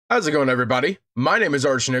How's it going, everybody? My name is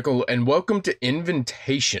Archnickel, and welcome to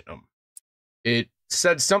Invitationem. It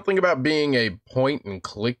said something about being a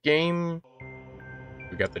point-and-click game.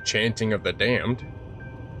 We got the chanting of the damned.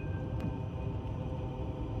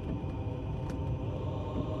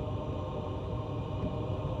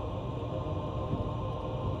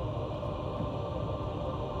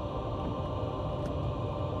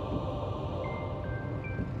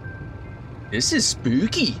 This is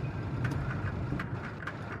spooky.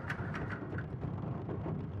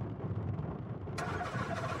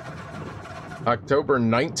 October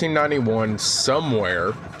 1991,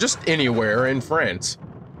 somewhere, just anywhere in France.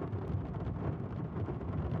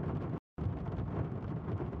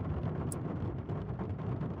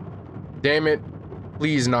 Damn it,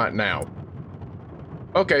 please not now.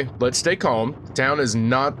 Okay, let's stay calm. The town is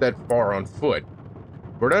not that far on foot.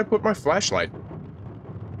 Where did I put my flashlight?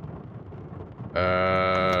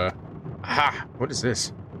 Aha, what is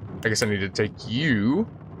this? I guess I need to take you.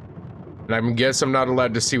 And I guess I'm not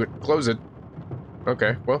allowed to see what, close it.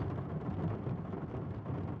 Okay, well.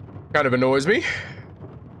 Kind of annoys me.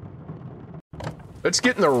 Let's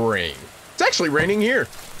get in the rain. It's actually raining here.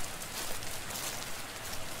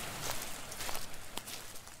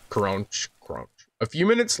 Crunch, crunch. A few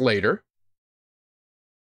minutes later.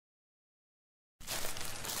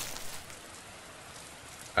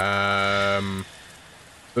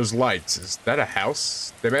 Those lights, is that a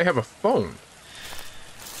house? They may have a phone.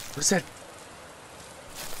 What is that?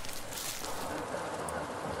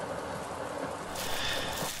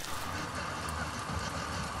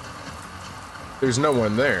 There's no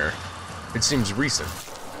one there. It seems recent.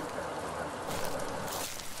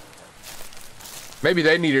 Maybe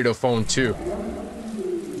they needed a phone too.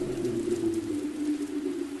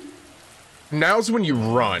 Now's when you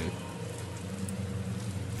run.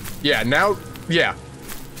 Yeah, now, yeah.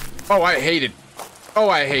 Oh, I hate it. Oh,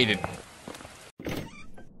 I hate it.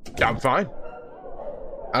 I'm fine.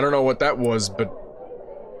 I don't know what that was, but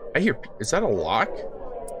I hear, is that a lock?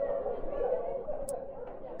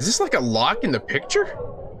 Is this like a lock in the picture?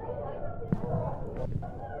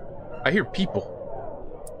 I hear people.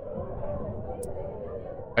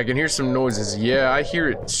 I can hear some noises. Yeah, I hear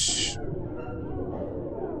it.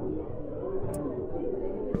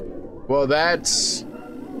 Well, that's...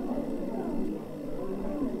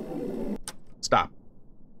 Stop.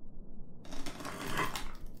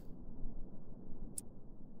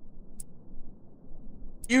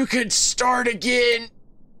 You could start again.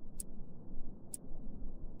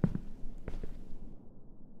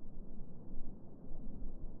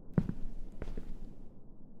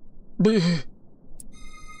 The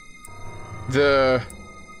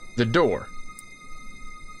door.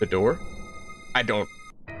 The door? I don't...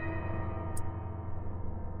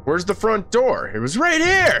 Where's the front door? It was right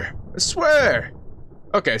here! I swear!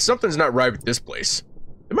 Okay, something's not right with this place.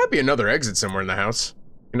 There might be another exit somewhere in the house.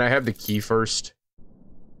 Can I have the key first?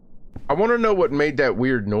 I want to know what made that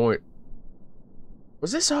weird noise.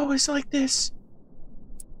 Was this always like this?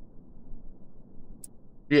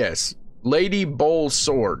 Yes. Lady Bowl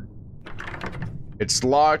Sword. It's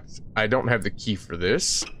locked. I don't have the key for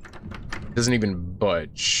this. It doesn't even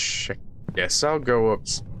budge. I guess I'll go up.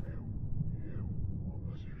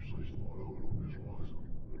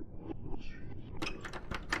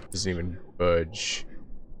 Doesn't even budge.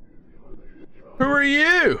 Who are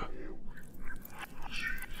you?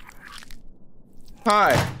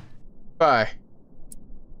 Hi. Bye.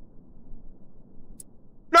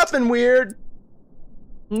 Nothing weird.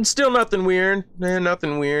 Still nothing weird.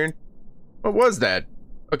 Nothing weird. What was that?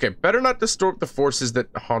 Okay, better not disturb the forces that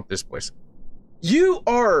haunt this place. You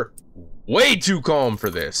are way too calm for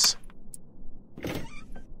this.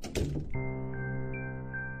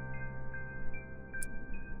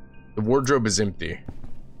 The wardrobe is empty.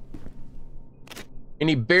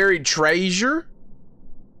 Any buried treasure?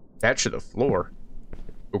 Attached to the floor.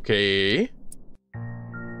 Okay.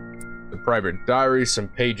 The private diary, some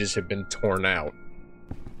pages have been torn out.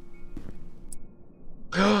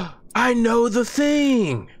 I know the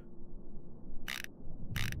thing!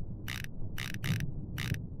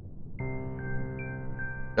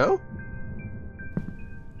 No?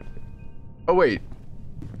 Oh wait.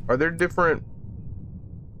 Are there different...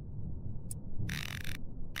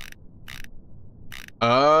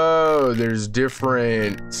 Oh, there's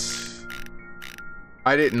different...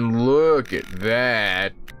 I didn't look at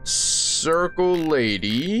that. Circle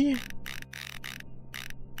lady.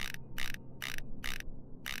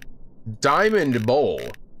 Diamond bowl.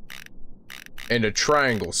 And a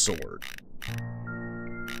triangle sword.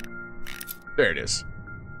 There it is.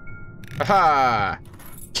 Aha!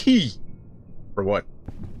 Key! For what?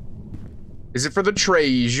 Is it for the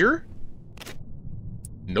treasure?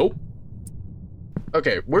 Nope.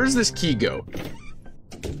 Okay, where does this key go?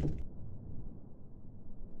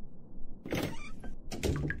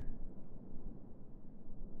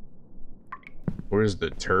 Where's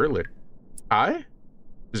the turlet? Hi?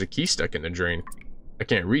 There's a key stuck in the drain. I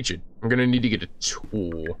can't reach it. I'm gonna need to get a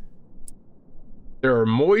tool. There are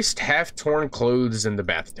moist, half-torn clothes in the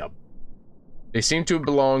bathtub. They seem to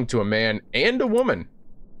belong to a man and a woman.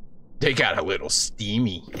 They got a little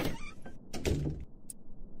steamy.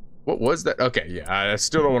 What was that? Okay, yeah, I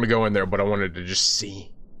still don't want to go in there, but I wanted to just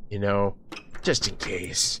see, you know, just in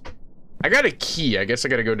case. I got a key. I guess I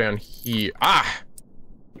gotta go down here. Ah!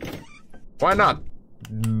 Why not?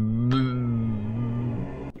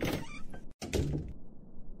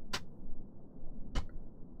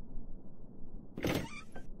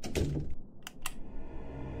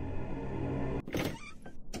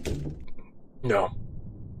 No.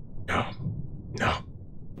 No. No.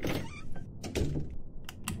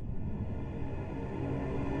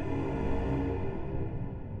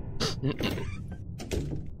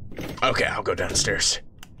 Okay, I'll go downstairs.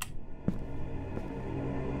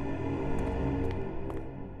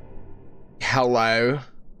 Hello.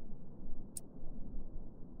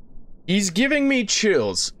 He's giving me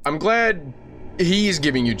chills. I'm glad he's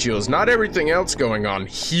giving you chills. Not everything else going on.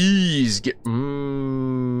 He's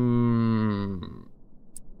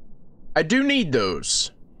I do need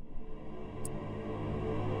those.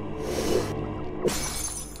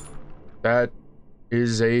 That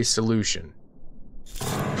is a solution.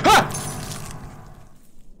 Ha!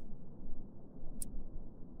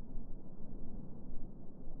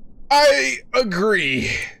 I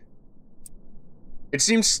agree. It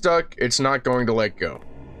seems stuck. It's not going to let go.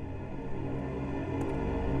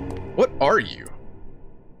 What are you?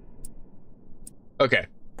 Okay.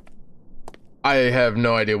 I have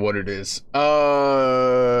no idea what it is. What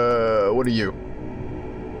are you?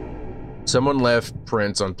 Someone left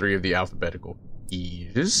prints on 3 of the alphabetical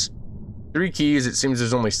keys. 3 keys, it seems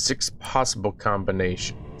there's only 6 possible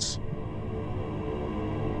combinations.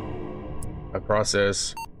 I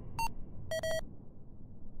process.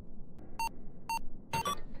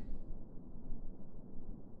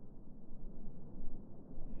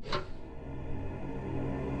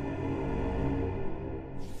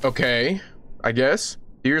 Okay. I guess.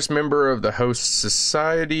 Dearest member of the host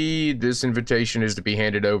society, this invitation is to be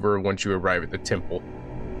handed over once you arrive at the temple.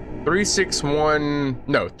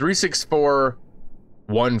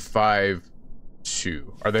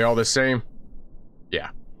 364152. Are they all the same?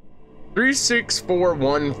 Yeah.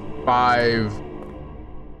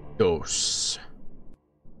 36415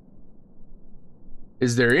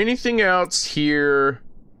 Is there anything else here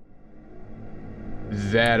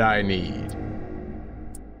that I need?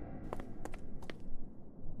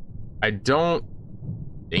 I don't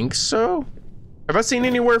think so. Have I seen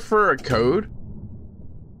anywhere for a code?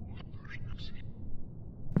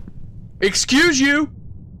 Excuse you?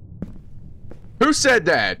 Who said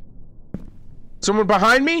that? Someone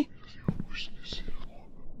behind me?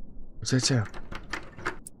 What's that sound?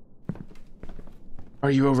 Are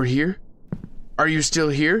you over here? Are you still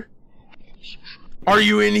here? Are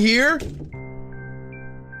you in here?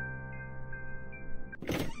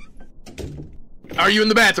 Are you in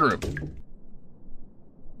the bathroom?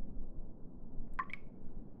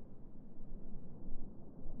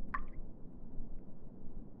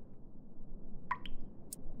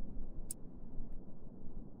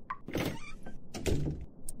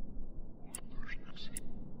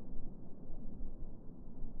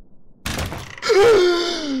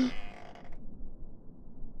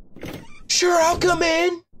 Sure, I'll come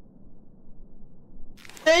in.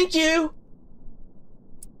 Thank you.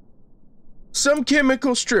 Some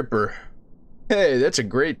chemical stripper. Hey, that's a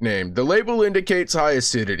great name. The label indicates high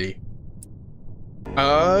acidity.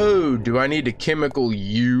 Oh, do I need to chemical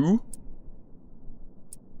you?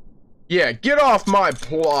 Yeah, get off my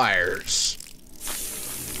pliers.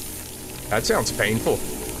 That sounds painful.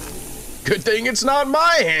 Good thing it's not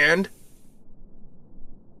my hand.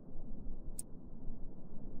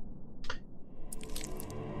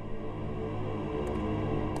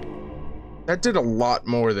 That did a lot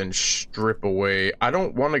more than strip away. I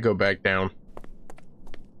don't want to go back down.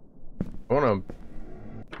 I want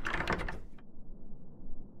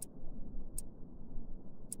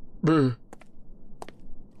to...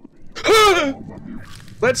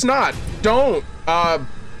 Let's not. Don't.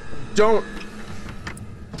 Don't.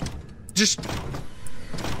 Just...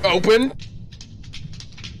 Open.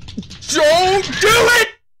 Don't do it!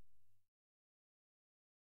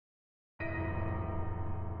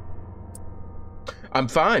 I'm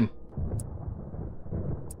fine.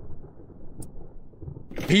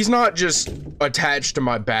 He's not just attached to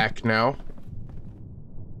my back now.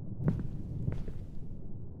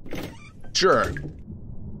 Sure.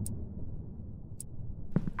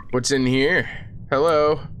 What's in here?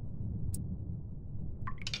 Hello?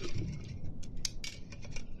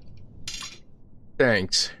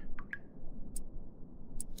 Thanks.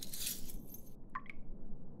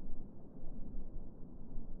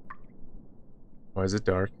 Why is it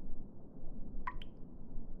dark?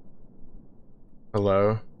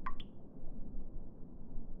 Hello?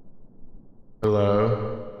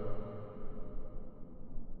 Hello?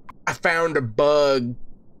 I found a bug.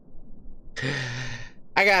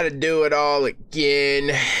 I gotta do it all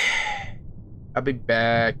again. I'll be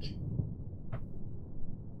back.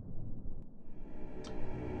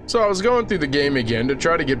 So I was going through the game again to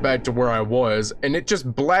try to get back to where I was, and it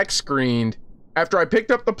just black screened after I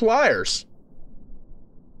picked up the pliers.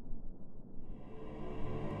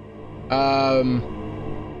 I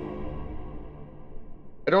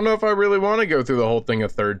don't know if I really want to go through the whole thing a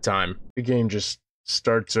third time. The game just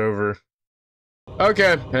starts over.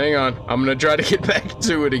 Okay, hang on. I'm gonna try to get back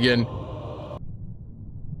to it again.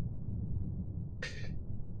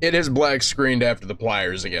 It is black screened after the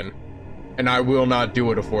pliers again. And I will not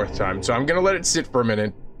do it a fourth time. So I'm gonna let it sit for a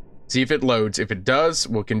minute, see if it loads. If it does,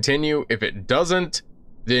 we'll continue. If it doesn't,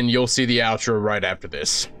 then you'll see the outro right after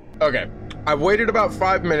this. Okay, I've waited about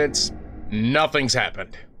 5 minutes. Nothing's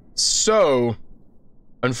happened. So,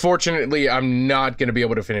 unfortunately, I'm not gonna be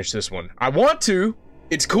able to finish this one. I want to.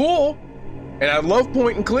 It's cool. And I love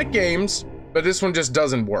point and click games, but this one just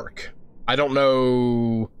doesn't work. I don't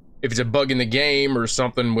know if it's a bug in the game or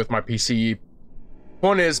something with my PC.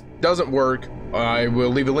 Point is, doesn't work. I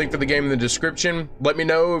will leave a link for the game in the description. Let me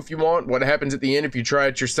know if you want what happens at the end if you try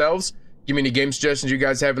it yourselves. Give me any game suggestions you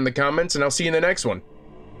guys have in the comments, and I'll see you in the next one.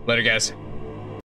 Later, guys.